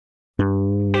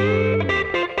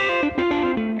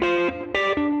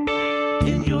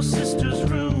in your sister's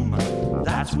room.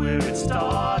 That's where it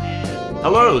started.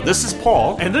 Hello, this is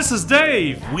Paul. And this is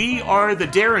Dave. We are the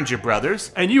Derringer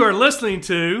Brothers. And you are listening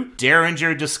to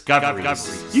Derringer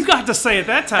Discoveries. You got to say it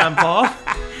that time, Paul.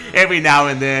 Every now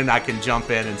and then I can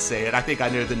jump in and say it. I think I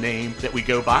know the name that we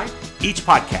go by. Each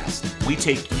podcast, we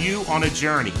take you on a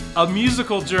journey. A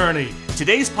musical journey.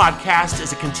 Today's podcast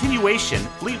is a continuation.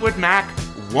 Fleetwood Mac,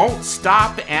 Won't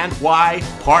Stop and Why,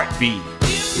 Part B.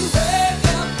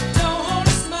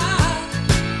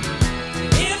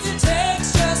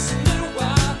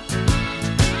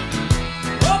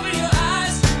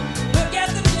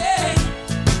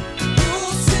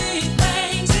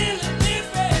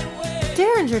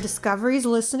 Derringer Discoveries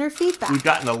listener feedback. We've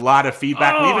gotten a lot of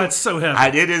feedback. It's so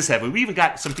heavy. It is heavy. We even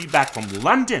got some feedback from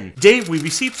London. Dave, we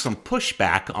received some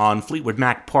pushback on Fleetwood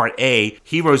Mac Part A.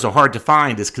 Heroes Are Hard to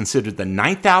Find is considered the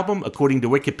 9th album, according to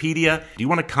Wikipedia. Do you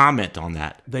want to comment on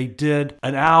that? They did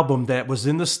an album that was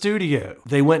in the studio.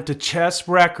 They went to Chess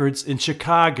Records in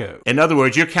Chicago. In other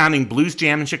words, you're counting Blues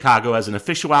Jam in Chicago as an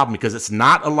official album because it's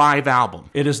not a live album.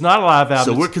 It is not a live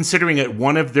album. So we're considering it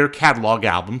one of their catalog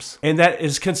albums. And that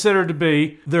is considered to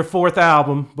be their 4th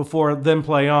album before Then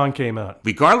Play On came out.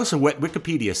 Regardless of what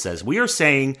Wikipedia says, we are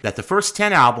saying that the first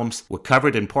 10 albums were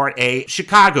covered in Part A.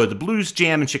 Chicago, the Blues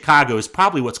Jam in Chicago is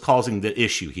probably what's causing the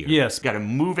issue here. Yes. Got to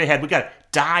move ahead. We got to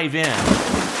dive in.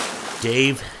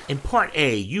 Dave, in Part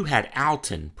A, you had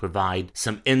Alton provide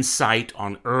some insight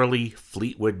on early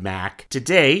Fleetwood Mac.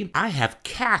 Today, I have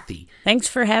Kathy. Thanks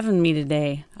for having me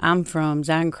today. I'm from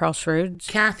Zion Crossroads.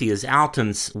 Kathy is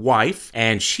Alton's wife,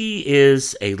 and she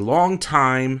is a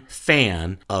longtime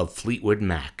fan of Fleetwood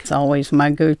Mac. It's always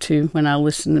my go-to when I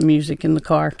listen to music in the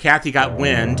car. Kathy got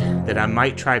wind that I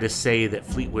might try to say that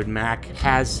Fleetwood Mac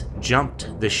has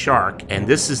jumped the shark, and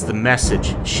this is the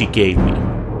message she gave me.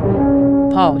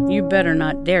 Paul, you better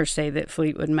not dare say that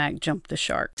Fleetwood Mac jumped the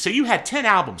shark. So you had 10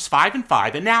 albums, 5 and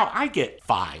 5, and now I get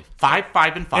 5. 5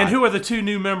 and 5. And who are the 2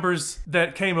 new members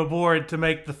that came aboard to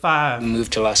make the 5?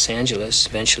 Moved to Los Angeles,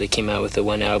 eventually came out with the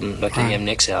one album, Buckingham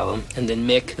Nicks album. And then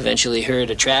Mick eventually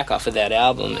heard a track off of that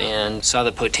album and saw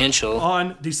the potential.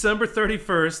 On December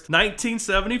 31st,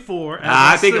 1974.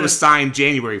 I think it was signed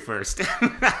January 1st.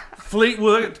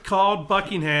 Fleetwood called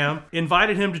Buckingham,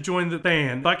 invited him to join the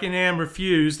band. Buckingham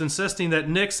refused, insisting that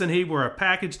Nicks and he were a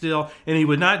package deal and he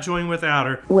would not join without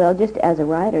her. Well, just as a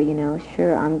writer,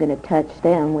 sure, I'm going to touch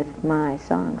them with my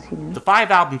songs, The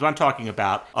 5 albums I'm talking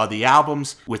about are the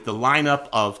albums with the lineup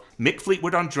of Mick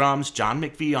Fleetwood on drums, John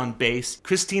McVie on bass,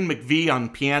 Christine McVie on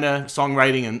piano,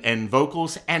 songwriting, and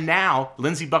vocals, and now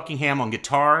Lindsey Buckingham on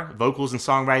guitar, vocals, and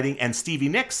songwriting, and Stevie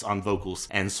Nicks on vocals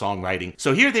and songwriting.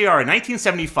 So here they are in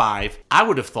 1975. I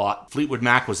would have thought Fleetwood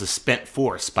Mac was a spent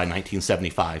force by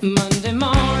 1975. Monday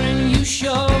morning, you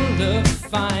sure look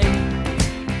fine.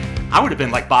 I would have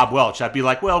been like Bob Welch. I'd be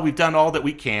like, well, we've done all that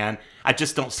we can. I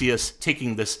just don't see us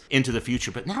taking this into the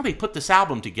future. But now they put this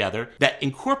album together that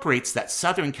incorporates that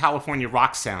Southern California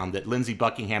rock sound that Lindsey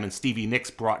Buckingham and Stevie Nicks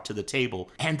brought to the table.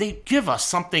 And they give us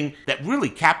something that really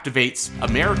captivates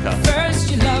America.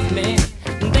 First you love me,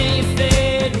 then you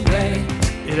fade away.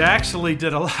 It actually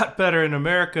did a lot better in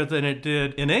America than it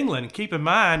did in England. Keep in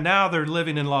mind, now they're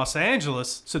living in Los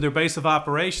Angeles, so their base of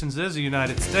operations is the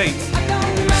United States. I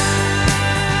don't mind.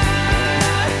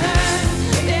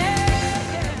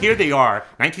 Here they are,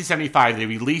 1975, they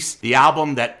released the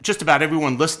album that just about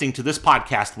everyone listening to this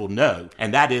podcast will know,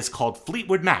 and that is called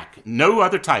Fleetwood Mac. No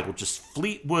other title, just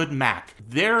Fleetwood Mac.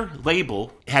 Their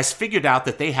label has figured out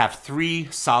that they have 3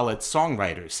 solid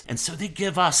songwriters, and so they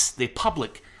give us, the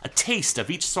public, a taste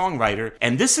of each songwriter,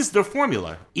 and this is their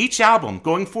formula. Each album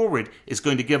going forward is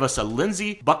going to give us a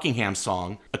Lindsey Buckingham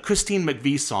song, a Christine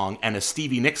McVie song, and a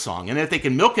Stevie Nicks song. And if they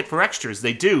can milk it for extras,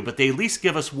 they do, but they at least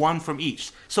give us one from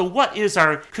each. So what is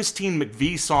our Christine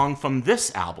McVie song from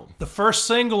this album? The first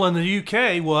single in the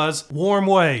UK was Warm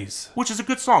Ways, which is a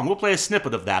good song. We'll play a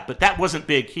snippet of that, but that wasn't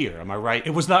big here, am I right?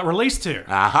 It was not released here.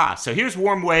 Aha, so here's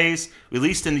Warm Ways,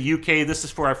 released in the UK. This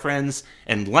is for our friends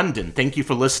in London. Thank you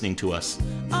for listening to us.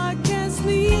 I can't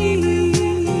sleep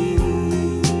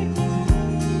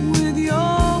with your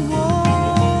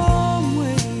warm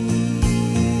ways.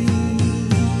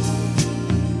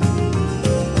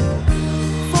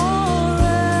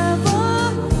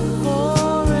 Forever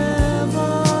love.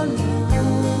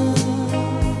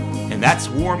 And that's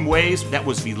Warm Ways. That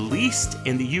was released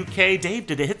in the UK. Dave,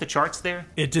 did it hit the charts there?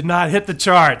 It did not hit the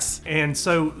charts. And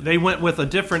so they went with a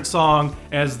different song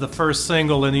as the first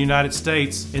single in the United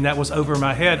States, and that was Over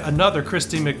My Head, another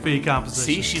Christine McVie composition.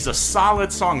 See, she's a solid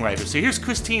songwriter. So here's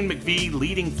Christine McVie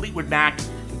leading Fleetwood Mac,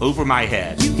 Over My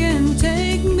Head. You can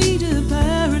take me to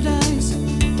paradise.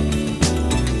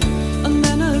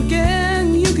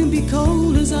 again, you can be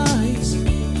cold as ice.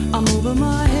 I'm over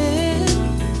my head.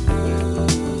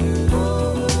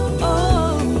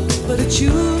 Oh, but it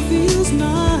sure feels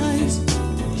nice.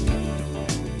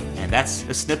 And that's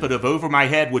a snippet of Over My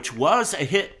Head, which was a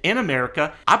hit in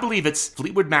America. I believe it's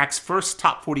Fleetwood Mac's first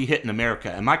top 40 hit in America.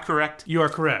 Am I correct? You are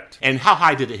correct. And how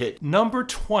high did it hit? Number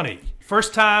 20.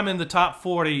 First time in the top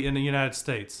 40 in the United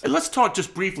States. And let's talk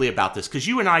just briefly about this, because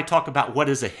you and I talk about what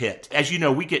is a hit. As you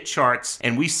know, we get charts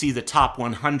and we see the top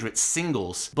 100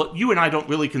 singles, but you and I don't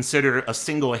really consider a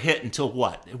single a hit until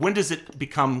what? When does it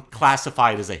become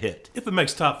classified as a hit? If it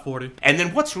makes top 40. And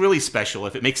then what's really special?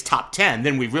 If it makes top 10,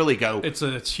 then we really go... It's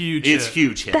huge. It's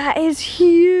huge hit. That is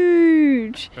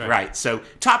huge. Right. So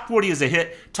top 40 is a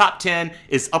hit, top 10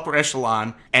 is upper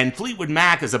echelon, and Fleetwood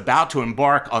Mac is about to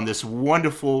embark on this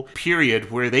wonderful period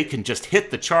where they can just hit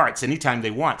the charts anytime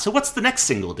they want. So what's the next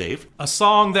single, Dave? A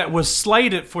song that was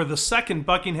slated for the second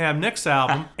Buckingham Nicks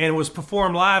album and was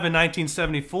performed live in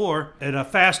 1974 at a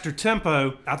faster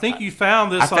tempo. I think you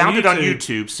found this on YouTube. I found it on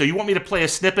YouTube. So you want me to play a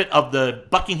snippet of the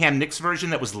Buckingham Nicks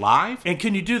version that was live? And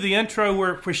can you do the intro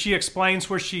where she explains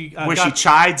where she she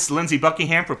chides Lindsey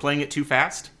Buckingham for playing it too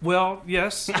fast? Well,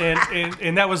 yes,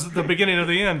 and that was the beginning of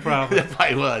the end, probably. That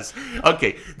probably was.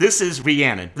 Okay, this is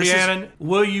Rhiannon. Rhiannon,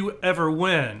 Will You Ever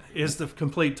Win is the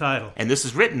complete title. And this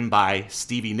is written by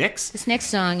Stevie Nicks. This next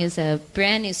song is a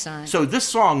brand new song. So this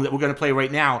song that we're going to play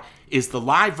right now is the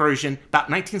live version, about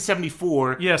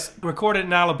 1974. Yes, recorded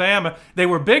in Alabama. They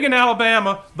were big in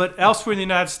Alabama, but elsewhere in the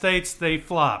United States, they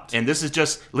flopped. And this is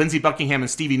just Lindsey Buckingham and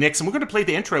Stevie Nicks. And we're going to play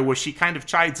the intro where she kind of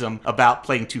chides them about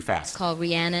playing too fast. It's called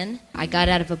Rhiannon. I got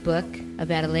out of a book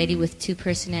about a lady with two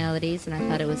personalities, and I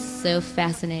thought it was so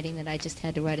fascinating that I just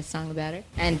had to write a song about her.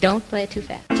 And don't play it too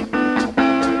fast.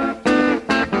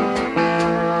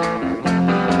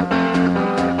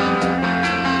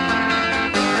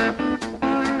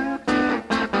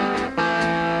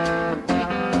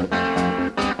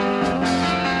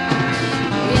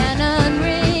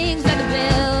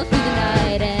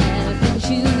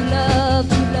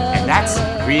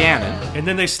 Rhiannon. And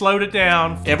then they slowed it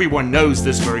down. Everyone knows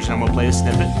this version. I'm going to play a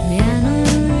snippet.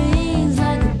 Rhiannon rings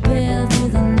like a bell through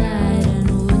the night, and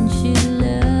wouldn't she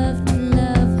love to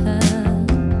love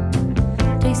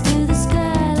her? Takes to the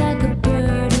sky like a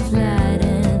bird of light,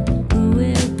 and who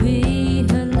will be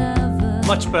her lover?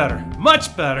 Much better.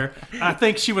 Much better. I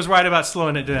think she was right about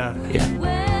slowing it down. Yeah.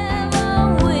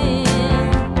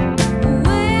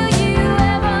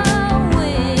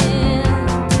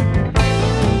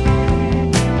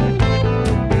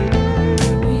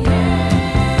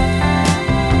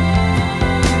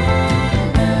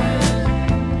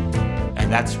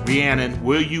 That's Rhiannon.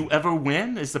 Will You Ever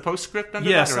Win? Is the postscript under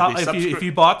yes, that? Yes, if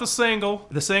you bought the single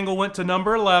went to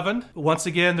number 11. Once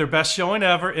again, their best showing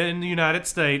ever in the United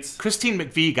States. Christine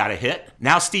McVie got a hit.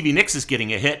 Now Stevie Nicks is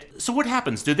getting a hit. So what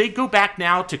happens? Do they go back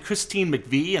now to Christine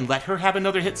McVie and let her have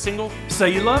another hit single?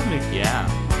 Say You Love Me. Yeah.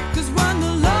 'Cause when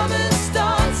the loving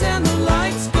starts and the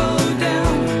lights go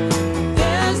down,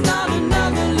 there's not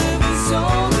another living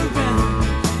soul around.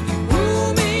 You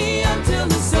woo me until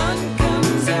the sun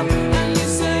comes up.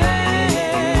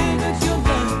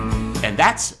 And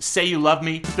that's Say You Love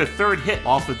Me, their third hit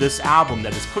off of this album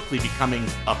that is quickly becoming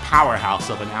a powerhouse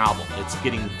of an album. It's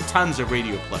getting tons of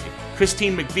radio play.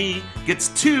 Christine McVie gets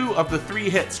 2 of the 3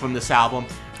 hits from this album.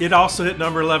 It also hit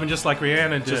number 11 just like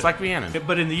Rhiannon did. Just like Rhiannon.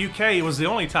 But in the UK, it was the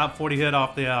only top 40 hit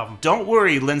off the album. Don't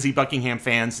worry, Lindsey Buckingham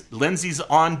fans. Lindsey's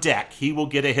on deck. He will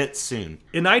get a hit soon.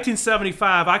 In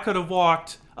 1975, I could have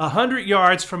walked 100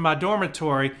 yards from my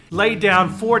dormitory, laid down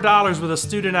 $4 with a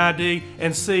student ID,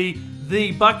 and see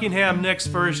the Buckingham Nicks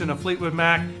version of Fleetwood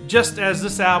Mac just as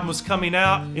this album was coming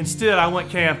out. Instead, I went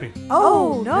camping.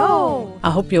 Oh, no. I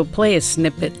hope you'll play a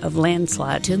snippet of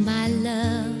Landslide. To my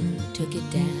love, took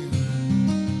it down.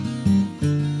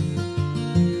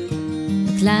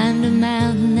 I climbed a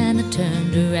mountain and I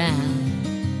turned around,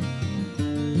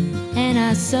 and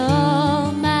I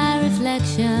saw my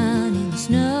reflection in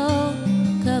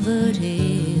snow-covered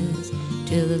hills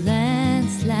till the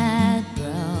landslide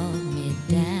brought me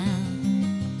down.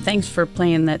 Thanks for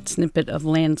playing that snippet of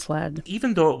Landslide.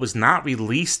 Even though it was not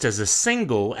released as a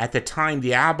single, at the time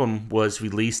the album was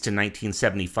released in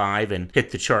 1975 and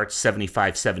hit the charts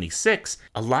 75-76,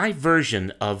 a live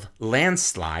version of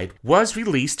Landslide was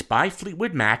released by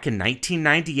Fleetwood Mac in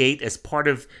 1998 as part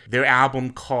of their album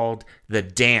called The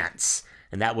Dance.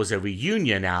 And that was a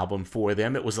reunion album for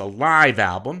them. It was a live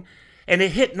album, and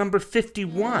it hit number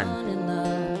 51.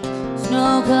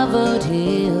 Snow-covered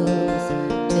hills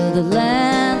till the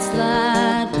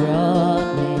landslide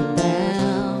brought me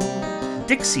down.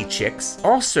 Dixie Chicks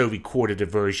also recorded a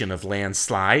version of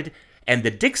Landslide, And the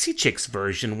Dixie Chicks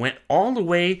version went all the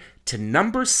way to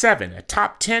number 7, a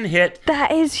top 10 hit.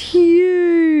 That is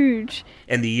huge.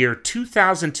 In the year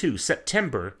 2002,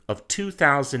 September of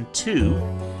 2002.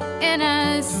 And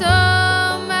I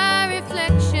saw my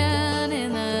reflection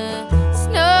in the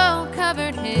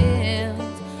snow-covered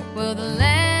hills. Well, the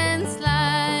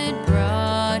landslide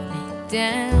brought me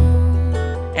down.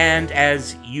 And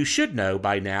as you should know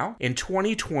by now, in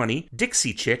 2020,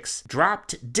 Dixie Chicks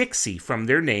dropped Dixie from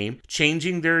their name,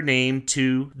 changing their name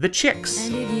to The Chicks.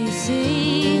 And if you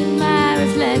see my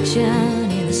reflection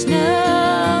in the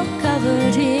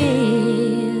snow-covered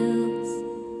hills,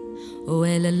 well,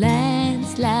 a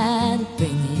landslide will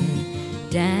bring you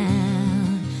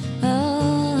down.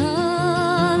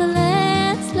 Oh, the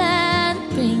landslide will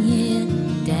bring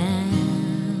you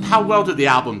down. How well did the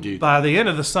album do? By the end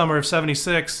of the summer of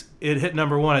 76, it hit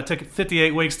number 1. It took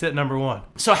 58 weeks to hit number 1.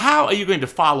 So how are you going to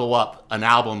follow up an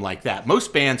album like that?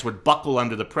 Most bands would buckle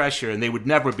under the pressure and they would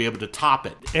never be able to top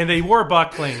it. And they were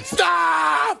buckling.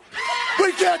 Stop!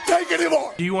 We can't take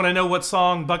anymore! Do you want to know what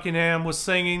song Buckingham was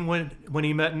singing when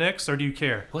he met Nix, or do you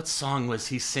care? What song was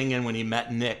he singing when he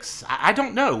met Nix? I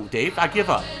don't know, Dave. I give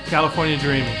up. California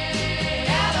Dreaming.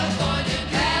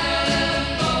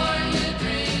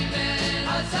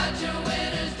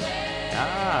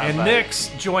 And Nix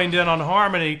joined in on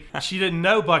harmony. She didn't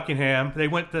know Buckingham. They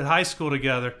went to high school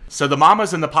together. So the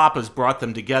Mamas and the Papas brought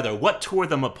them together. What tore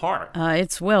them apart?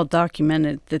 It's well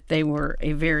documented that they were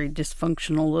a very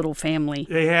dysfunctional little family.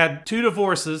 They had 2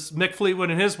 divorces. Mick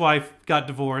Fleetwood and his wife got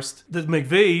divorced. The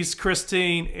McVies,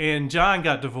 Christine and John,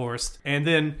 got divorced. And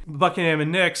then Buckingham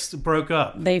and Nix broke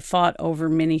up. They fought over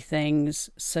many things,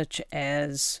 such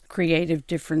as creative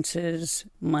differences,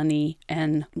 money,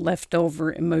 and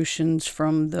leftover emotions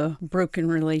from the broken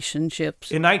relationships.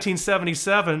 In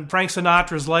 1977, Frank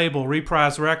Sinatra's label,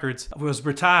 Reprise Records, was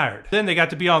retired. Then they got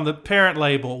to be on the parent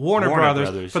label, Warner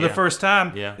Brothers, for the first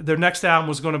time. Yeah. Their next album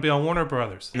was going to be on Warner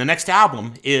Brothers. And the next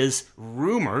album is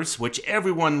Rumors, which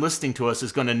everyone listening to us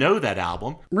is going to know that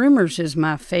album. Rumors is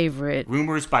my favorite.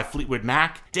 Rumors by Fleetwood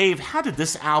Mac. Dave, how did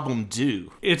this album do?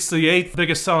 It's the 8th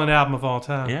biggest selling album of all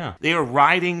time. Yeah. They are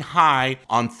riding high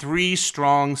on 3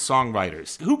 strong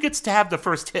songwriters. Who gets to have the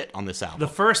first hit on this album? The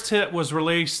first hit was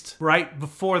released right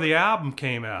before the album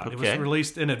came out. Okay. It was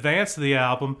released in advance of the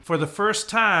album. For the first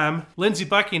time, Lindsey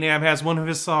Buckingham has one of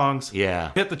his songs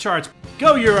hit the charts.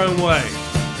 Go Your Own Way.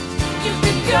 You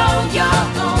can go your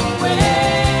own way.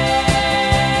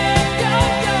 Go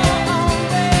your own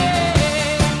way.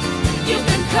 You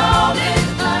can call it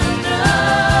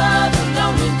another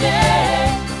lonely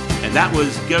day. And that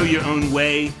was Go Your Own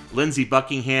Way. Lindsey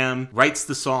Buckingham writes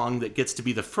the song that gets to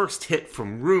be the first hit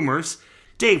from Rumors.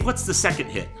 Dave, what's the second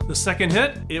hit? The second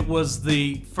hit, it was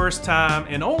the first time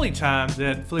and only time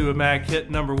that Fleetwood Mac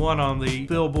hit number 1 on the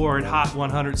Billboard Hot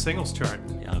 100 singles chart.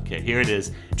 Okay, here it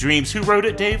is. Dreams. Who wrote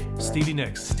it, Dave? Stevie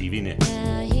Nicks. Stevie Nicks.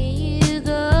 Now here you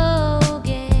go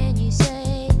again, you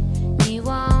say you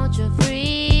want your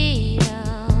freedom.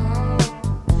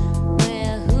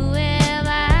 Well, who am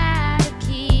I to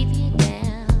keep you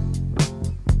down?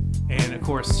 And of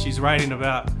course, she's writing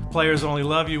about players only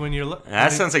love you when you're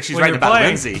That sounds like she's writing about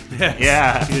Lindsay. Yes,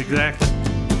 yeah. Exactly.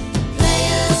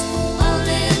 Players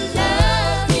only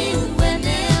love you when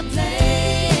they're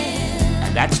playing.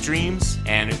 And that's Dreams,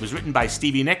 and it was written by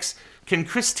Stevie Nicks. Can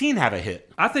Christine have a hit?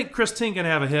 I think Christine can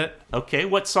have a hit. Okay,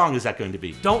 what song is that going to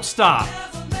be? Don't Stop.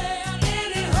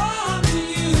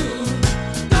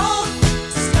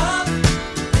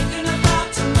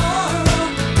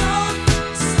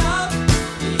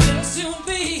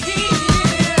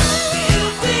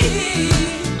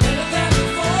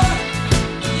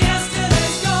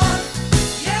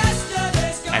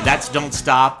 That's Don't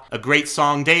Stop, a great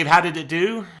song. Dave, how did it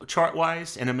do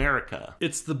chart-wise in America?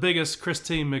 It's the biggest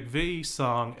Christine McVie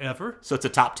song ever. So it's a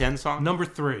top 10 song? Number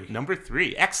 3. Number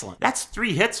 3, excellent. That's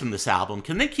 3 hits from this album.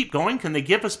 Can they keep going? Can they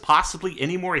give us possibly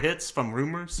any more hits from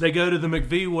Rumors? They go to the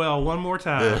McVie well one more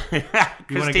time.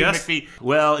 Christine McVie.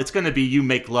 Well, it's going to be You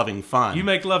Make Loving Fun. You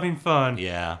Make Loving Fun.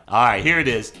 Yeah. All right, here it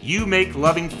is. You Make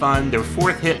Loving Fun, their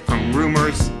 4th hit from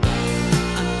Rumors.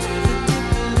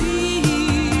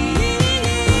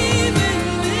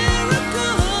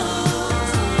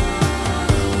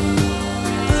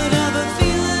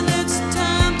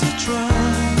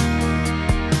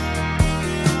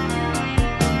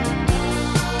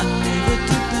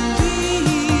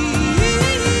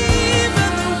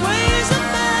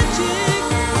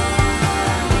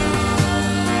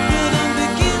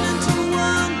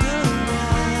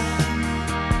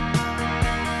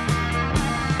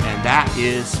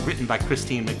 Is written by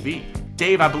Christine McVie.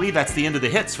 Dave, I believe that's the end of the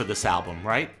hits for this album,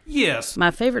 right? Yes.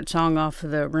 My favorite song off of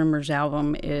the Rumors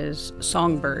album is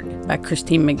Songbird by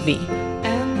Christine McVie.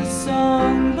 And the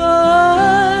songbirds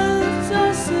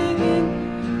are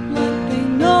singing like they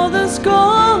know the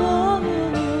score.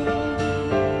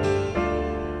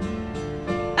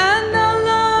 And I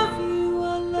love you,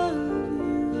 I love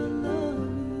you, I love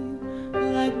you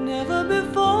like never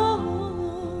before.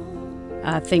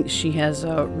 I think she has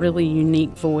a really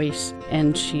unique voice,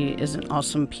 and she is an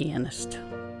awesome pianist.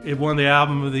 It won the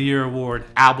Album of the Year award.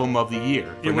 Album of the Year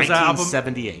for It was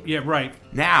 1978. Yeah, right.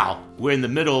 Now, we're in the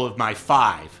middle of my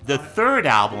 5. The third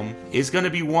album is going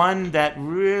to be one that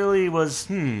really was,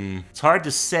 it's hard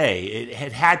to say.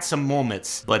 It had some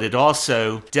moments, but it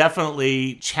also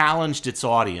definitely challenged its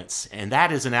audience. And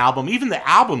that is an album, even the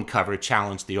album cover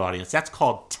challenged the audience. That's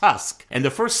called Tusk. And the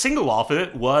first single off of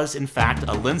it was, in fact,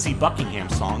 a Lindsey Buckingham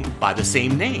song by the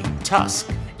same name,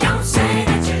 Tusk. Don't say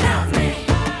that you love me.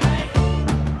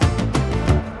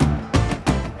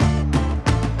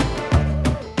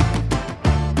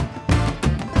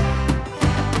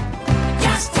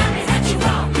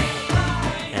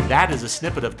 That is a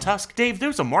snippet of Tusk. Dave,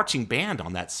 there's a marching band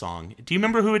on that song. Do you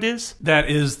remember who it is? That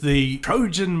is the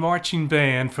Trojan Marching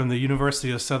Band from the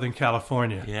University of Southern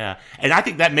California. Yeah, and I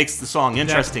think that makes the song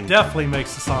interesting. That definitely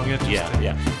makes the song interesting.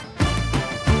 Yeah.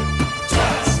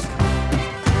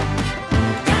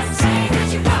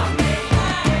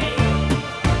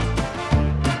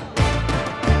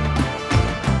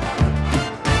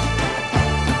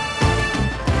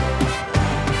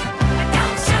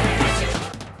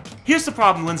 Here's the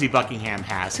problem Lindsey Buckingham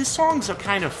has. His songs are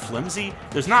kind of flimsy.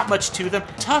 There's not much to them.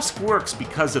 Tusk works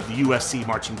because of the USC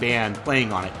marching band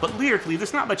playing on it, but lyrically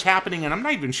there's not much happening, and I'm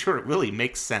not even sure it really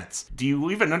makes sense. Do you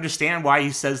even understand why he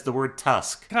says the word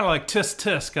Tusk? Kind of like Tisk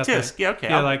Tisk, I Tisk, think. yeah, okay.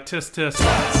 Yeah, like Tisk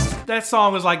Tisk. That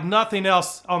song was like nothing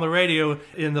else on the radio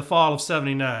in the fall of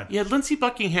 79. Yeah, Lindsey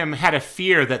Buckingham had a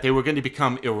fear that they were going to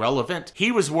become irrelevant.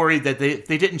 He was worried that if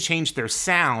they didn't change their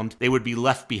sound, they would be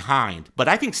left behind. But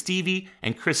I think Stevie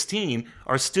and Christine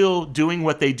are still doing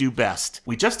what they do best.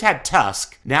 We just had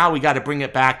Tusk. Now we got to bring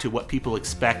it back to what people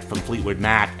expect from Fleetwood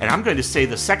Mac. And I'm going to say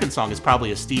the second song is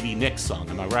probably a Stevie Nicks song.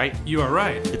 Am I right? You are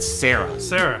right. It's Sarah.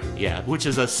 Sarah. Yeah, which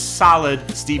is a solid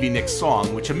Stevie Nicks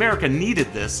song, which America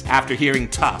needed this after hearing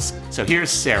Tusk. So here's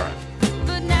Sarah.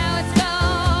 But now it's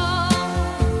gone.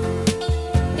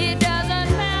 It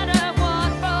doesn't matter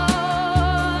what for.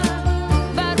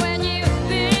 But when you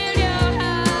build your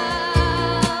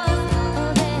house,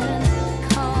 then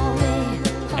call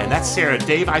me. And that's Sarah.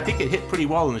 Dave, I think it hit pretty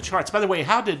well in the charts. By the way,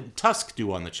 how did Tusk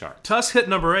do on the chart? Tusk hit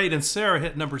number 8 and Sarah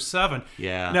hit number 7.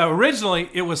 Yeah. Now, originally,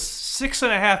 it was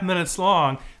 6.5 minutes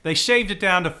long. They shaved it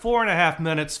down to 4.5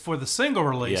 minutes for the single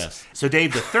release. Yes. So,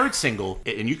 Dave, the third single,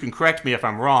 and you can correct me if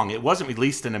I'm wrong, it wasn't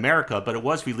released in America, but it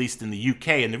was released in the UK.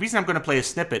 And the reason I'm going to play a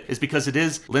snippet is because it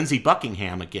is Lindsey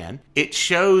Buckingham again. It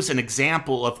shows an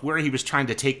example of where he was trying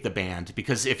to take the band.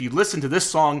 Because if you listen to this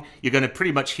song, you're going to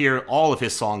pretty much hear all of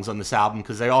his songs on this album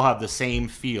because they all have the same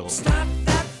feel. It's not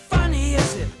that funny,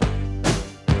 is it?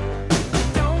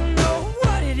 I don't know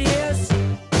what it is,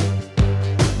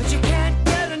 but you can't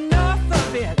get enough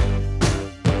of it.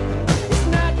 It's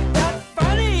not that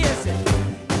funny, is it?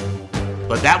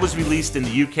 But that was released in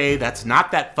the UK. That's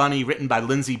Not That Funny, written by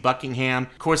Lindsey Buckingham.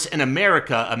 Of course, in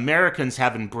America, Americans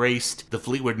have embraced the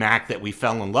Fleetwood Mac that we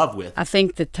fell in love with. I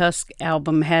think the Tusk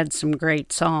album had some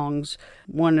great songs.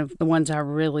 One of the ones I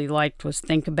really liked was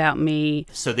Think About Me.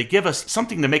 So they give us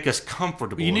something to make us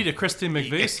comfortable. You need a Christine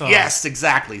McVie song. Yes,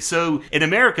 exactly. So in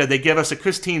America, they give us a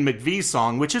Christine McVie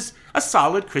song, which is a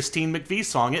solid Christine McVie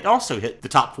song. It also hit the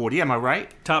top 40, am I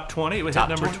right? Top 20, it was Top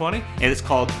hit number 20. And it's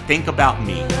called Think About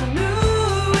Me. I knew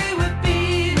we would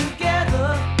be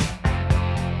together,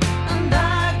 and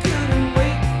I couldn't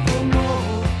wait for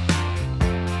more.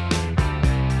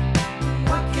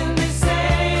 What can we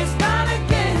say? It's not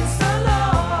against the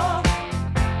law.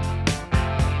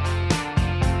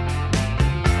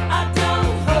 I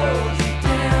don't hold you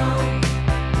down.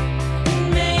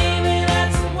 Maybe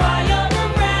that's why you're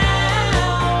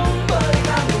around. But if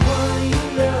I'm the one you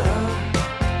love,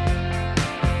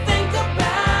 think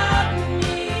about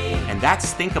me. And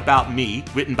that's Think About Me,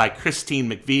 written by Christine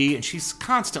McVie, and she's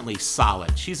constantly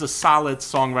solid. She's a solid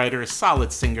songwriter, a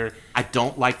solid singer. I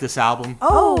don't like this album.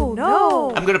 Oh,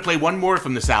 no. I'm going to play one more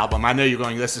from this album. I know you're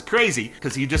going, this is crazy,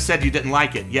 because you just said you didn't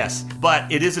like it. Yes,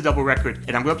 but it is a double record,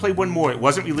 and I'm going to play one more. It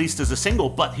wasn't released as a single,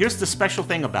 but here's the special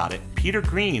thing about it. Peter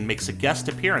Green makes a guest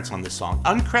appearance on this song,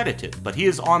 uncredited, but he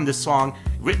is on this song,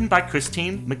 written by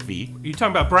Christine McVie. You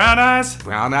talking about Brown Eyes?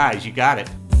 Brown Eyes, you got it.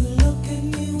 Look at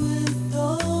me with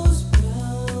those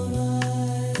brown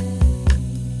eyes.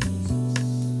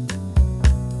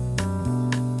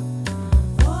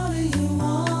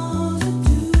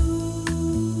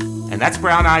 And that's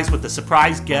Brown Eyes with the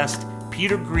surprise guest,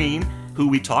 Peter Green, who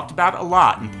we talked about a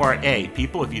lot in Part A.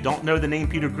 People, if you don't know the name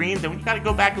Peter Green, then you got to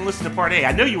go back and listen to Part A.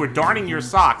 I know you were darning your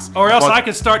socks. Or else I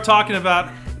could start talking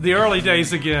about the early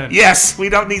days again. Yes, we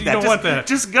don't need that. You don't want that.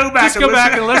 Just go back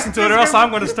and listen to it, or else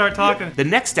I'm going to start talking. The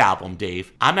next album,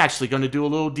 Dave, I'm actually going to do a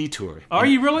little detour. Are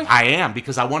you really? I am,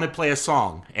 because I want to play a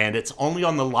song, and it's only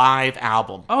on the live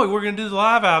album. Oh, we're going to do the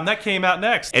live album. That came out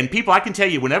next. And people, I can tell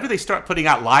you, whenever they start putting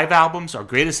out live albums or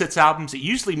greatest hits albums, it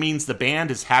usually means the band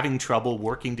is having trouble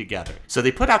working together. So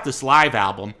they put out this live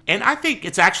album, and I think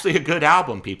it's actually a good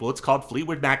album, people. It's called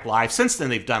Fleetwood Mac Live. Since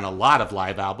then, they've done a lot of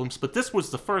live albums, but this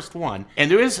was the first one. And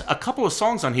there is a couple of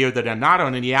songs on here that are not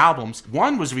on any albums.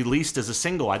 One was released as a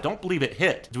single. I don't believe it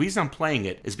hit. The reason I'm playing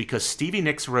it is because Stevie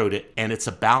Nicks wrote it, and it's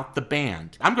about the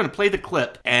band. I'm going to play the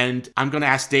clip, and I'm going to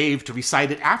ask Dave to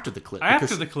recite it after the clip.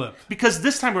 Because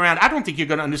this time around, I don't think you're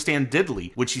going to understand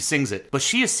diddly when she sings it, but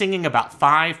she is singing about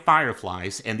 5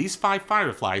 fireflies, and these 5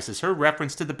 fireflies is her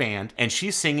reference to the band, and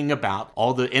she's singing about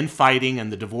all the infighting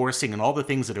and the divorcing and all the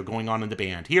things that are going on in the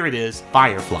band. Here it is,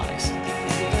 Fireflies.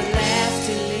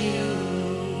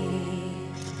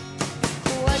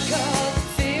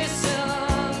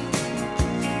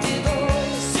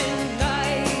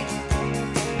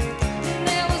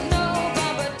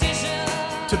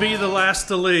 To be the last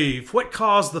to leave. What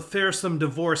caused the fearsome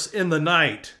divorce in the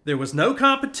night? There was no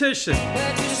competition.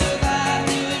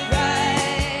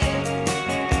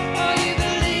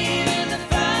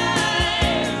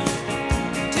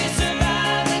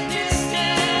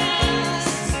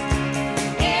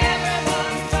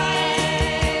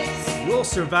 We'll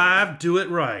survive, do it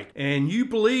right. And you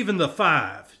believe in the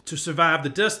 5. To survive the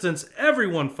distance,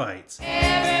 everyone fights.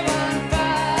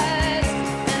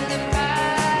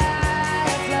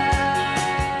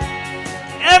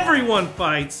 Everyone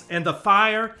fights, and the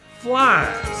fire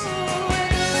flies.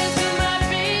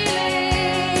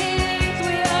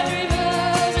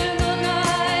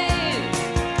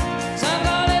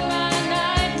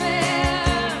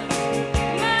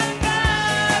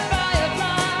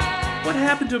 What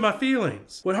happened to my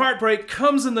feelings? When heartbreak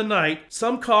comes in the night,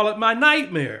 some call it my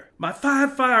nightmare, my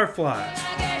 5 fireflies.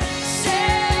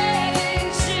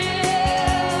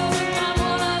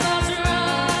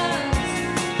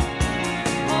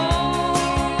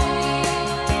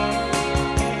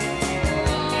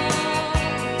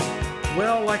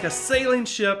 Well, like a sailing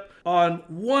ship on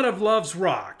one of love's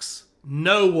rocks.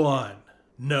 No one.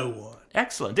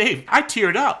 Excellent. Dave, I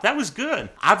teared up. That was good.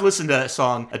 I've listened to that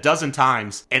song a dozen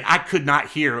times, and I could not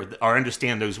hear or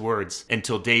understand those words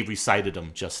until Dave recited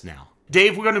them just now.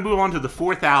 Dave, we're going to move on to the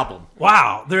 4th album.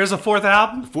 Wow, there is a 4th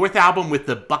album? 4th album with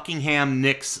the Buckingham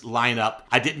Nicks lineup.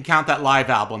 I didn't count that live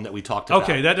album that we talked about.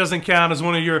 Okay, that doesn't count as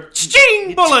one of your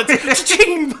ching bullets.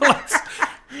 Ching bullets.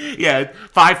 Yeah,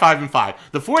 5, 5, and 5.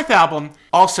 The 4th album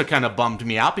also kind of bummed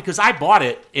me out because I bought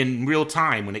it in real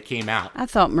time when it came out. I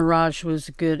thought Mirage was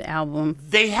a good album.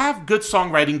 They have good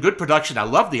songwriting, good production. I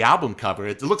love the album cover.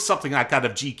 It looks something like out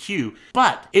of GQ.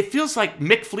 But it feels like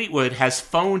Mick Fleetwood has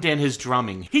phoned in his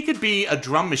drumming. He could be a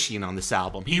drum machine on this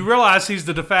album. You realize he's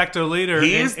the de facto leader.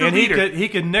 He is the leader. He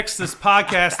could nix this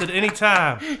podcast at any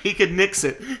time. He could nix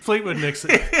it. Fleetwood nix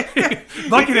it.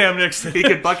 Buckingham nix it. He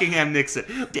could Buckingham nix it.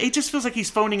 It just feels like he's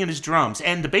phoning in his drums.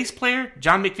 And the bass player,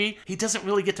 John McVie, he doesn't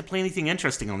really get to play anything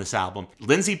interesting on this album.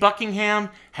 Lindsey Buckingham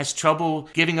has trouble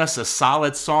giving us a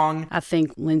solid song. I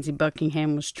think Lindsey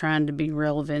Buckingham was trying to be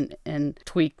relevant and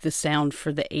tweak the sound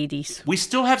for the 80s. We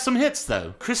still have some hits,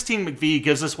 though. Christine McVie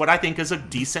gives us what I think is a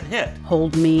decent hit.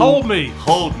 Hold Me. Hold Me.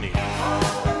 Hold Me.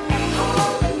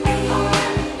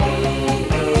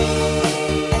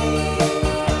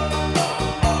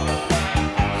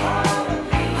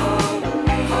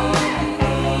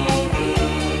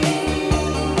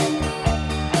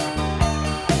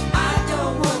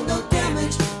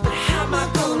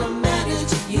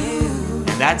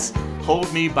 That's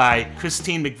Hold Me by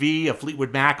Christine McVie of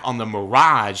Fleetwood Mac on the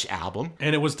Mirage album.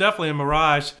 And it was definitely a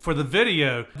Mirage. For the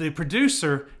video, the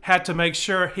producer had to make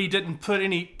sure he didn't put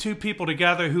any 2 people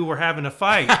together who were having a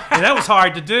fight. And that was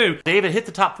hard to do. David hit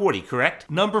the top 40, correct?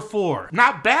 Number 4.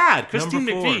 Not bad. Christine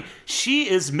McVie, she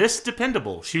is Miss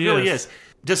Dependable. She really is.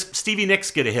 Does Stevie Nicks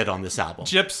get a hit on this album?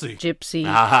 Gypsy.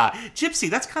 Aha. Gypsy,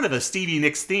 that's kind of a Stevie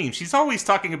Nicks theme. She's always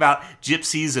talking about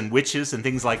gypsies and witches and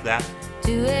things like that.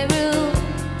 To a room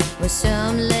with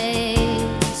some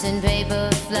lace and paper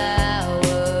flowers,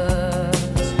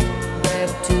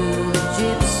 back to the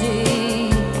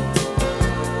gypsy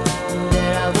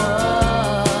that I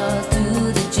was, to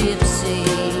the gypsy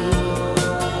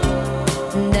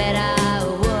that I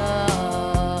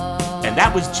was. And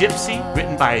that was Gypsy,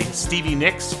 written by Stevie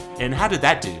Nicks. And how did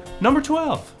that do? Number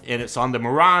 12. And it's on the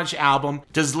Mirage album.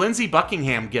 Does Lindsey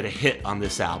Buckingham get a hit on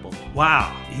this album?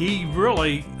 Wow, he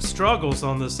really struggles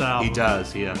on this album. He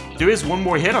does, yeah. There is one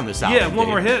more hit on this album. Yeah, one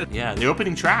more hit. Yeah, the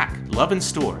opening track, Love in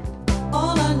Store.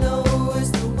 All I know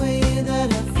is the way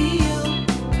that I feel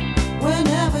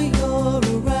whenever you're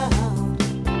around.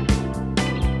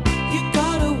 You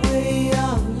got a way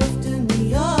of lifting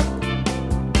me up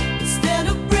instead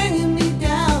of bringing me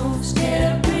down.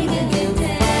 Instead of bringing me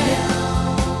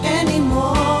down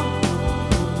anymore.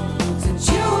 Since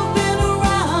you've been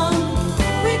around,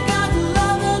 we got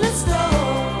love in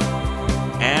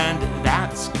store. And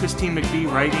that's Christine McVie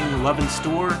writing Love in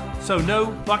Store. So no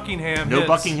Buckingham hits. No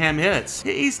Buckingham hits.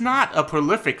 He's not a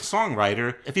prolific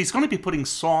songwriter. If he's going to be putting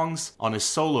songs on his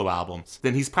solo albums,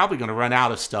 then he's probably going to run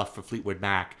out of stuff for Fleetwood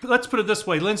Mac. Let's put it this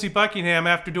way. Lindsey Buckingham,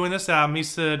 after doing this album, he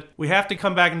said, we have to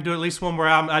come back and do at least one more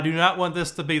album. I do not want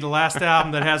this to be the last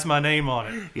album that has my name on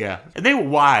it. Yeah. And they were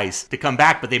wise to come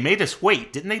back, but they made us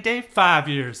wait, didn't they, Dave? 5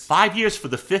 years. 5 years for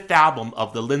the 5th album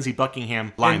of the Lindsey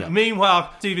Buckingham lineup. And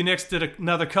meanwhile, Stevie Nicks did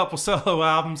another couple solo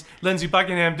albums. Lindsey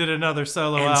Buckingham did another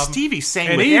solo album. And Stevie sang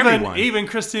and with everyone. Even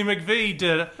Christine McVie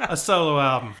did a solo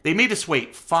album. They made us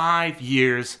wait 5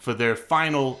 years for their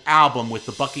final album with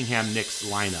the Buckingham Nicks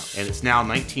lineup. And it's now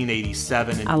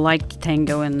 1987. And I liked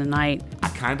Tango in the Night. I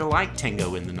kind of like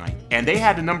Tango in the Night. And they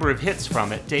had a number of hits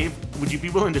from it. Dave, would you be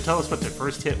willing to tell us what their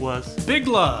first hit was? Big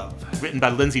Love. Written by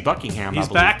Lindsey Buckingham, He's I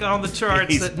believe. back on the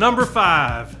charts at number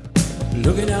 5.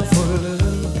 Looking out for love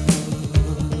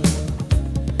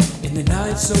in the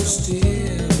night so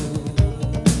still.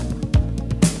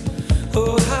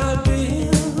 Oh, how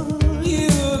build you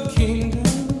a kingdom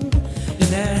in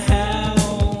that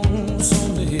house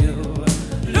on the hill.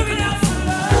 Looking out for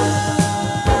love.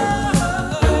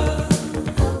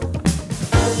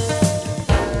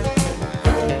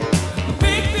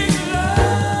 Big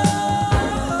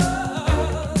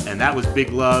love. And that was Big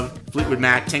Love. Fleetwood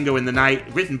Mac, Tango in the Night,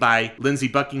 written by Lindsey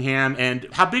Buckingham. And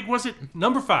how big was it?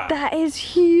 Number 5. That is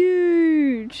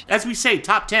huge. As we say,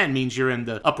 top 10 means you're in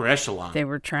the upper echelon. They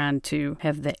were trying to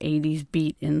have the 80s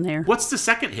beat in there. What's the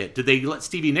second hit? Did they let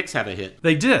Stevie Nicks have a hit?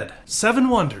 They did. 7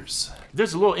 Wonders.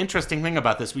 There's a little interesting thing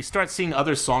about this. We start seeing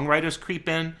other songwriters creep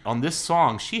in. On this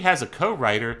song, she has a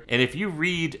co-writer, and if you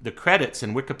read the credits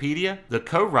in Wikipedia, the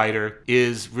co-writer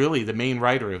is really the main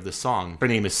writer of the song. Her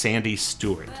name is Sandy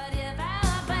Stewart.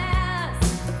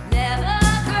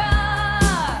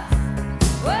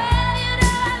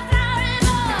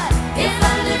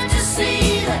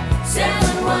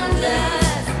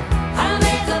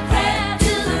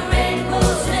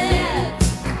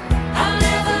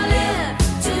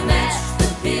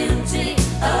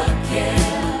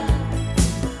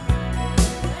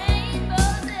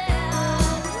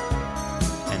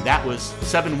 That was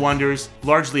 7 Wonders,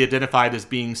 largely identified as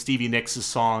being Stevie Nicks'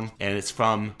 song, and it's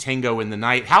from Tango in the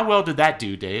Night. How well did that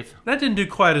do, Dave? That didn't do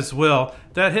quite as well.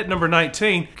 That hit number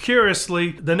 19.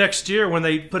 Curiously, the next year when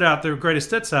they put out their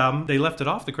Greatest Hits album, they left it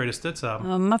off the Greatest Hits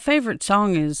album. My favorite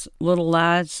song is Little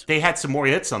Lies. They had some more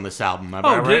hits on this album, am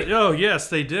I right? Oh, yes,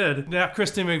 they did. Now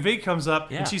Christine McVie comes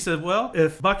up, and she said, well,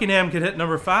 if Buckingham could hit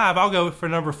number 5, I'll go for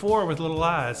number 4 with Little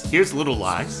Lies. Here's Little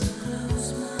Lies.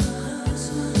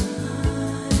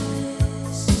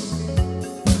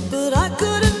 But I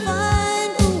couldn't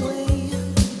find a way,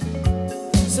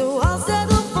 so I'll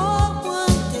settle for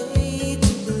one day to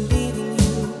believe in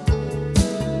you.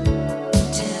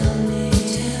 Tell me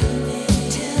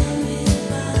lies.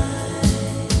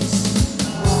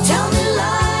 Tell me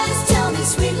lies, tell me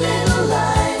sweet little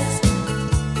lies.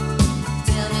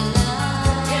 Tell me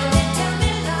lies.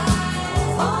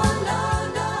 Oh,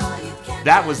 no, you can't.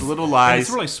 That was Little Lies. And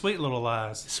it's really Sweet Little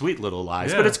Lies. Sweet Little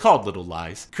Lies, Yeah. but it's called Little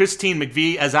Lies. Christine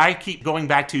McVie, as I keep going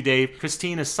back to, Dave,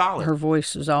 Christine is solid. Her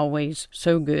voice is always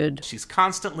so good. She's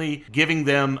constantly giving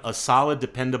them a solid,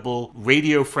 dependable,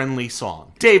 radio-friendly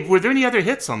song. Dave, were there any other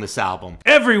hits on this album?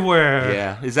 Everywhere.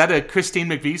 Yeah. Is that a Christine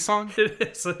McVie song?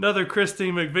 It's another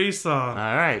Christine McVie song.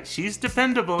 All right. She's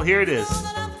dependable. Here it is.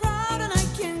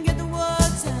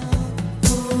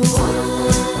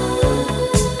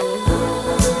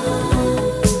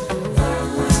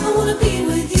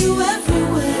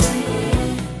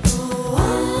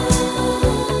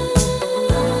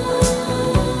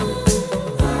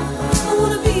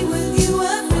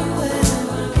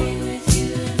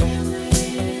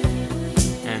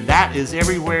 is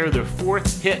Everywhere, their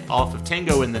fourth hit off of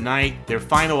Tango in the Night, their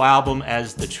final album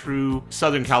as the true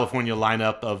Southern California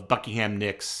lineup of Buckingham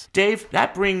Nicks. Dave,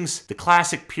 that brings the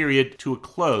classic period to a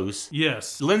close.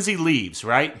 Yes. Lindsay leaves,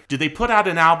 right? Do they put out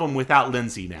an album without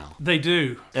Lindsay now? They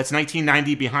do. That's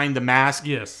 1990, Behind the Mask.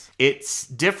 Yes. It's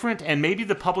different, and maybe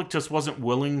the public just wasn't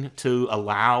willing to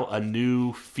allow a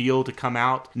new feel to come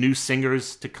out, new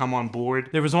singers to come on board.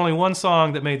 There was only one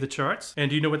song that made the charts, and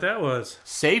do you know what that was?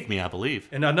 Save Me, I believe.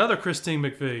 And another Christine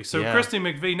McVie. So Yeah. Christine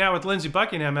McVie, now with Lindsey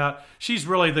Buckingham out, she's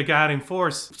really the guiding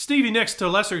force. Stevie Nicks to a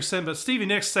lesser extent, but Stevie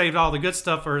Nicks saved all the good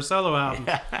stuff for her solo album.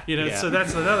 You know, Yeah. so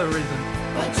that's another reason.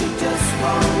 But you just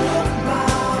won't look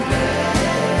my way.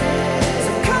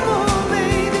 So come on,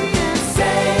 baby, and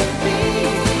save me.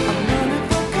 I'm running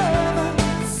for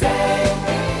cover. Save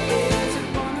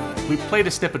me. We played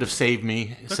a snippet of Save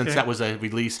Me since Okay. that was a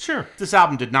release. Sure. This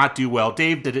album did not do well.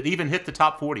 Dave, did it even hit the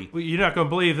top 40? Well, you're not going to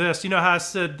believe this. You know how I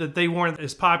said that they weren't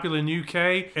as popular in the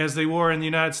UK as they were in the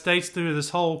United States through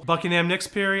this whole Buckingham Nicks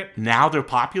period? Now they're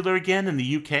popular again in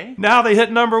the UK? Now they hit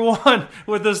number one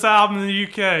with this album in the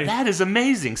UK. That is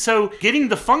amazing. So getting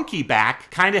the funky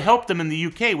back kind of helped them in the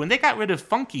UK. When they got rid of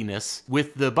funkiness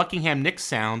with the Buckingham Nicks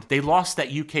sound, they lost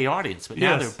that UK audience, but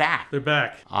now Yes, they're back. They're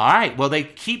back. All right. Well, they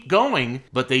keep going,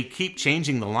 but they keep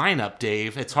changing the lineup,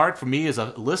 Dave. It's hard for me as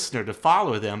a listener to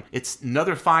follow them. It's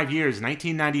another 5 years,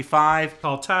 1995.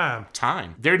 Called Time.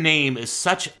 Time. Their name is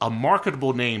such a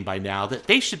marketable name by now that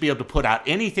they should be able to put out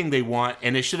anything they want,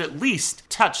 and it should at least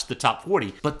touch the top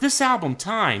 40. But this album,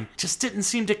 Time, just didn't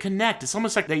seem to connect. It's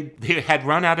almost like they had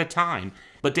run out of time.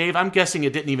 But Dave, I'm guessing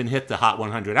it didn't even hit the Hot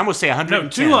 100. I'm going to say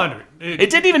 110. No, 200.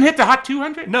 It didn't even hit the Hot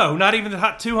 200? No, not even the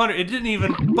Hot 200. It didn't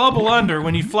even bubble under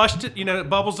when you flushed it. You know, it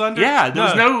bubbles under. Yeah, there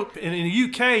was no... In the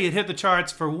UK, it hit the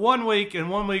charts for 1 week and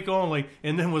 1 week only,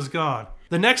 and then was gone.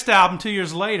 The next album, 2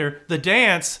 years later, The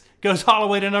Dance, goes all the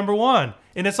way to number one.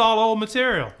 And it's all old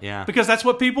material. Yeah. Because that's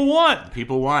what people want.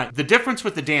 People want. The difference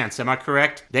with The Dance, am I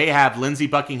correct? They have Lindsey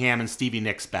Buckingham and Stevie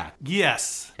Nicks back.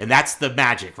 Yes. And that's the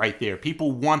magic right there.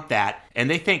 People want that. And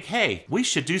they think, hey, we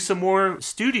should do some more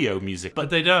studio music. But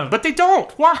they don't. But they don't.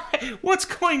 Why? What's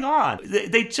going on?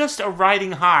 They just are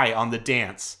riding high on The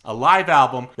Dance, a live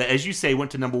album that, as you say,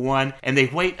 went to number one. And they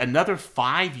wait another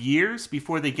 5 years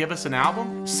before they give us an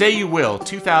album? Say You Will,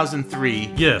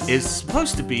 2003, Yes. is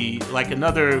supposed to be like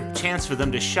another chance for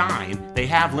them to shine. They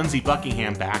have Lindsey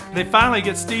Buckingham back. They finally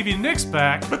get Stevie Nicks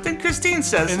back. But then Christine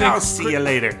says, And then I'll see you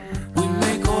later. We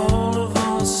make all of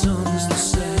our sons the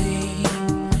same.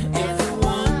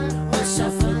 Everyone will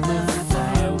suffer the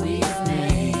fire we've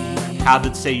made. How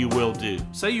did Say You Will do?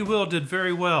 Say You Will did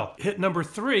very well. Hit number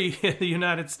 3 in the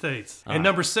United States. And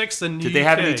number 6 in the UK. Did they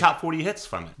have any top 40 hits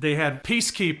from it? They had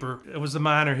Peacekeeper. It was a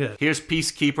minor hit. Here's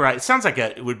Peacekeeper. It sounds like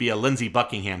it would be a Lindsey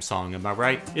Buckingham song, am I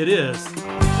right? It is.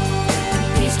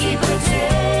 Peacekeeper,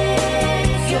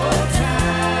 take your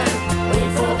time.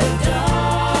 Wait for the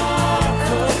dark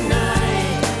of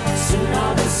night. Soon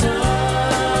all the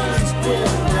suns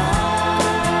will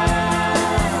rise.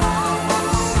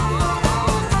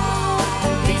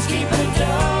 Peacekeeper,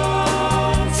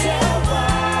 don't tell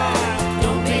why.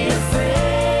 Don't be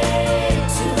afraid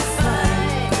to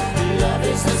fight. Love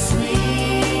is the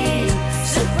sweet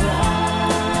surprise.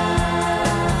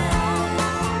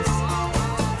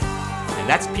 And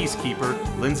that's Peacekeeper.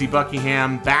 Lindsey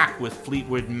Buckingham back with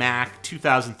Fleetwood Mac,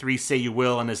 2003, Say You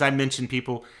Will. And as I mentioned,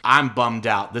 people, I'm bummed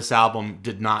out. This album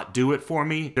did not do it for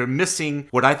me. They're missing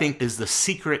what I think is the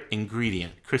secret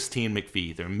ingredient, Christine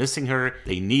McVie. They're missing her.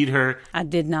 They need her. I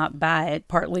did not buy it,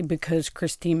 partly because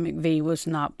Christine McVie was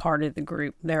not part of the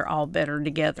group. They're all better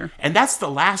together. And that's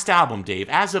the last album, Dave.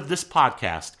 As of this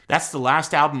podcast, that's the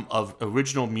last album of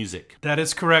original music. That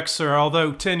is correct, sir.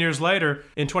 Although 10 years later,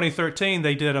 in 2013,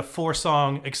 they did a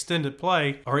 4-song extended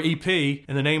play, or EP,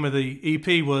 and the name of the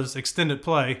EP was Extended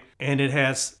Play, and it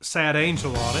has Sad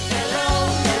Angel on it.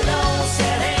 Hello,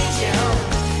 sad angel.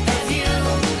 Have you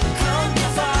come to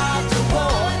fight the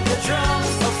war? The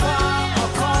drums of fire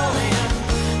are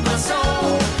calling. My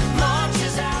soul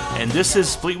marches out. And this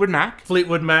is Fleetwood Mac.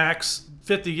 Fleetwood Mac's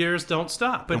 50 Years Don't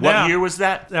Stop. But And what now, year was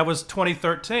that? That was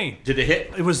 2013. Did it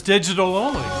hit? It was digital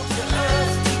only.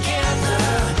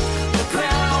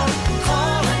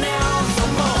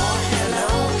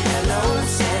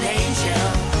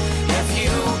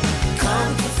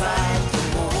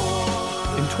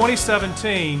 In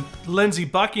 2017, Lindsey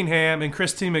Buckingham and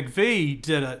Christine McVie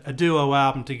did a duo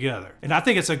album together. And I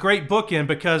think it's a great bookend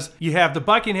because you have the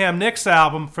Buckingham Nicks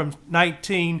album from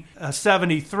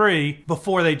 1973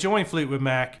 before they joined Fleetwood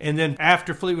Mac. And then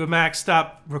after Fleetwood Mac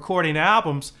stopped recording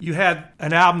albums, you had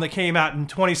an album that came out in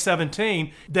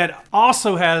 2017 that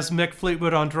also has Mick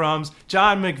Fleetwood on drums,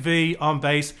 John McVie on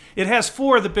bass. It has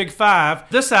 4 of the big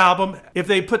 5. This album, if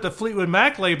they put the Fleetwood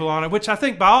Mac label on it, which I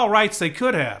think by all rights they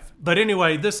could have. But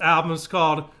anyway, this album is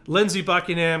called Lindsey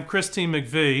Buckingham, Christine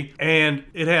McVie, and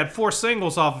it had 4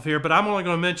 singles off of here, but I'm only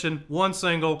going to mention one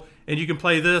single, and you can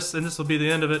play this, and this will be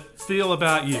the end of it, Feel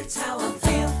About You. That's how I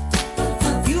feel.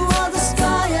 You are the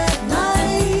sky at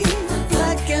night,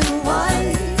 black and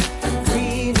white,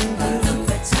 green and blue.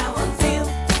 That's how I feel.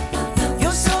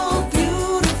 You're so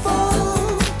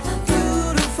beautiful,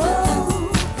 beautiful.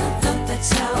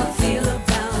 That's how I feel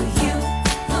about you.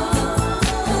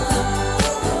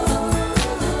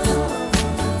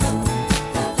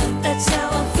 That's how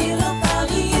I feel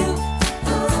about you.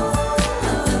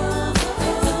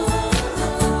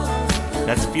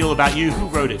 That's Feel About You. Who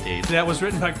wrote it, Dave? That was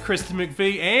written by Christine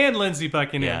McVie and Lindsey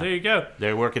Buckingham. Yeah. There you go.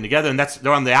 They're working together, and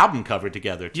they're on the album cover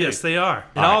together, too. Yes, they are.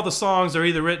 And all the songs are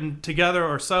either written together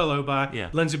or solo by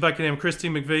Lindsey Buckingham and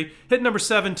Christine McVie. Hit number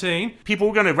 17. People,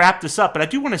 we're going to wrap this up, but I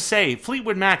do want to say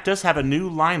Fleetwood Mac does have a new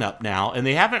lineup now, and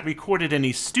they haven't recorded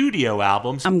any studio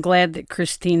albums. I'm glad that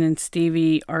Christine and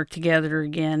Stevie are together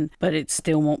again, but it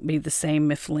still won't be the same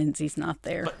if Lindsey's not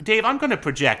there. But Dave, I'm going to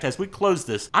project, as we close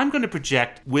this, I'm going to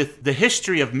project with the history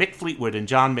of Mick Fleetwood and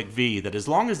John McVie that as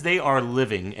long as they are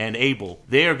living and able,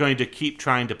 they are going to keep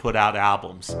trying to put out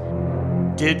albums.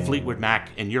 Did Fleetwood Mac,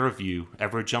 in your view,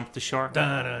 ever jump the shark?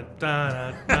 I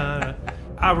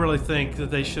really think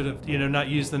that they should have, not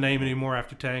used the name anymore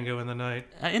after Tango in the Night.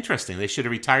 Interesting. They should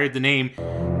have retired the name.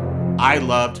 I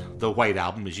loved the White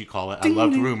Album, as you call it. I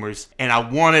loved Rumors, and I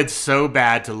wanted so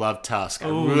bad to love Tusk. I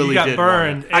really you got did.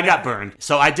 burned. I got burned.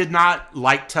 So I did not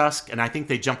like Tusk, and I think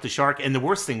they jumped the shark. And the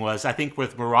worst thing was, I think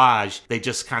with Mirage, they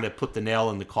just kind of put the nail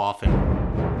in the coffin.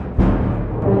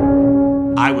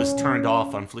 I was turned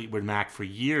off on Fleetwood Mac for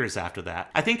years after that.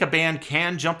 I think a band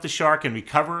can jump the shark and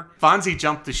recover. Fonzie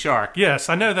jumped the shark. Yes,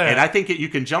 I know that. And I think you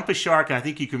can jump a shark, and I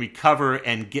think you can recover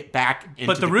and get back into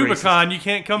But the graces. Rubicon, you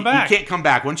can't come back. You can't come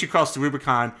back. Once you cross the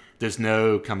Rubicon, there's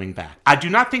no coming back. I do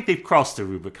not think they've crossed the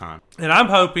Rubicon. And I'm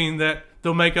hoping that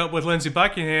they'll make up with Lindsey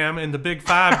Buckingham and the Big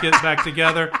 5 get back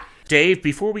together. Dave,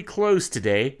 before we close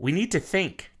today, we need to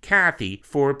thank Kathy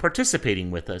for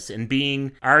participating with us and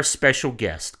being our special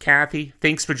guest. Kathy,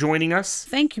 thanks for joining us.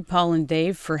 Thank you, Paul and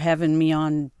Dave, for having me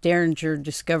on Derringer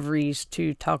Discoveries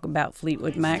to talk about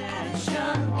Fleetwood Mac.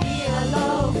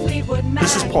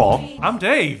 This is Paul. I'm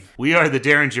Dave. We are the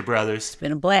Derringer Brothers. It's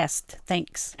been a blast.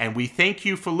 Thanks. And we thank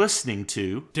you for listening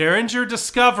to Derringer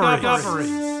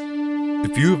Discoveries.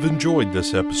 If you have enjoyed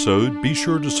this episode, be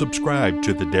sure to subscribe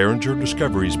to the Derringer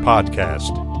Discoveries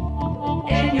podcast.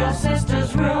 In your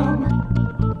sister's room.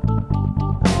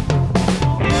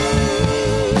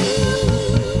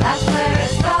 That's where it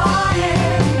started.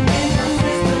 In your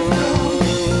sister's room.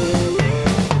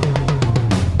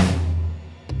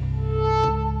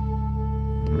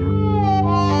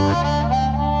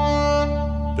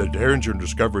 The Derringer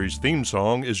Discoveries theme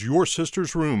song is Your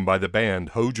Sister's Room by the band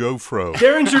Hojo Fro.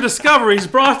 Derringer Discoveries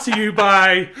brought to you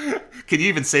by... Can you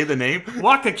even say the name?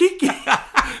 Wakakiki.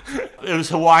 It was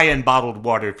Hawaiian bottled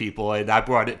water, people, and I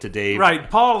brought it to Dave. Right.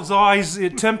 Paul's always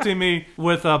tempting me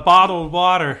with bottled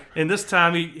water, and this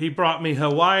time he brought me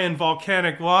Hawaiian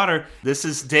volcanic water. This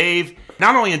is Dave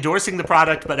not only endorsing the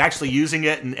product, but actually using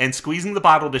it and squeezing the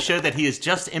bottle to show that he has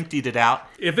just emptied it out.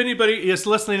 If anybody is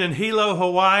listening in Hilo,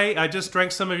 Hawaii, I just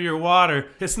drank some of your water.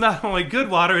 It's not only good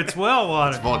water, it's well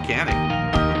water. It's volcanic.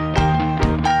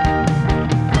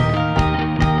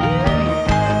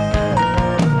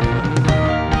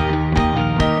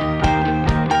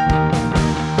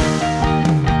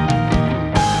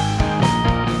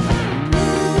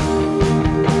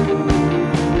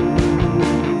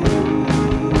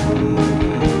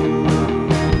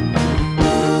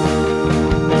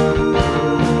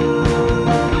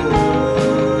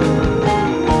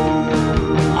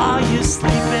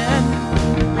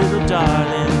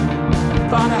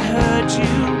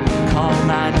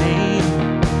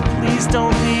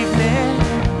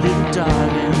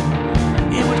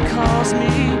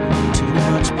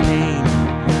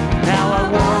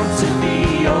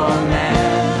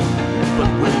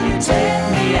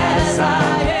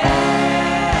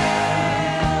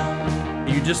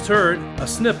 Just heard a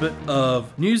snippet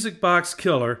of Music Box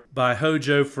Killer by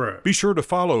Hojo Fro. Be sure to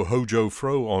follow Hojo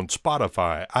Fro on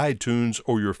Spotify, iTunes,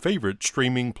 or your favorite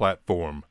streaming platform.